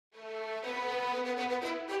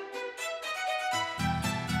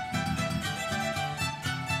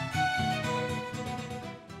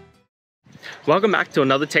Welcome back to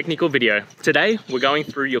another technical video. Today, we're going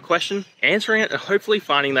through your question, answering it, and hopefully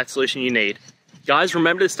finding that solution you need. Guys,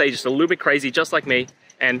 remember to stay just a little bit crazy, just like me,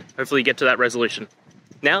 and hopefully get to that resolution.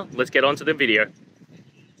 Now, let's get on to the video.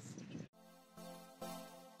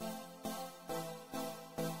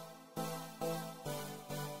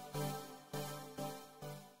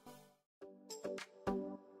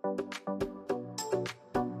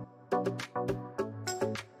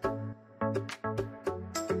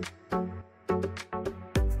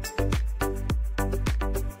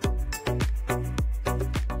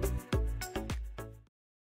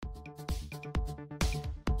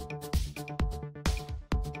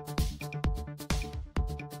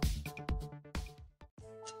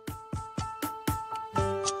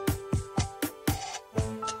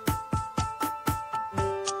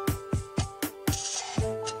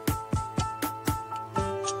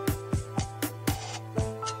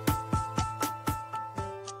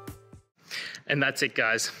 And that's it,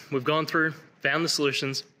 guys. We've gone through, found the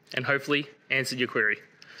solutions, and hopefully answered your query.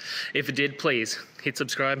 If it did, please hit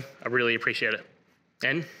subscribe. I really appreciate it.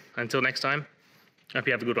 And until next time, I hope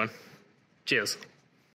you have a good one. Cheers.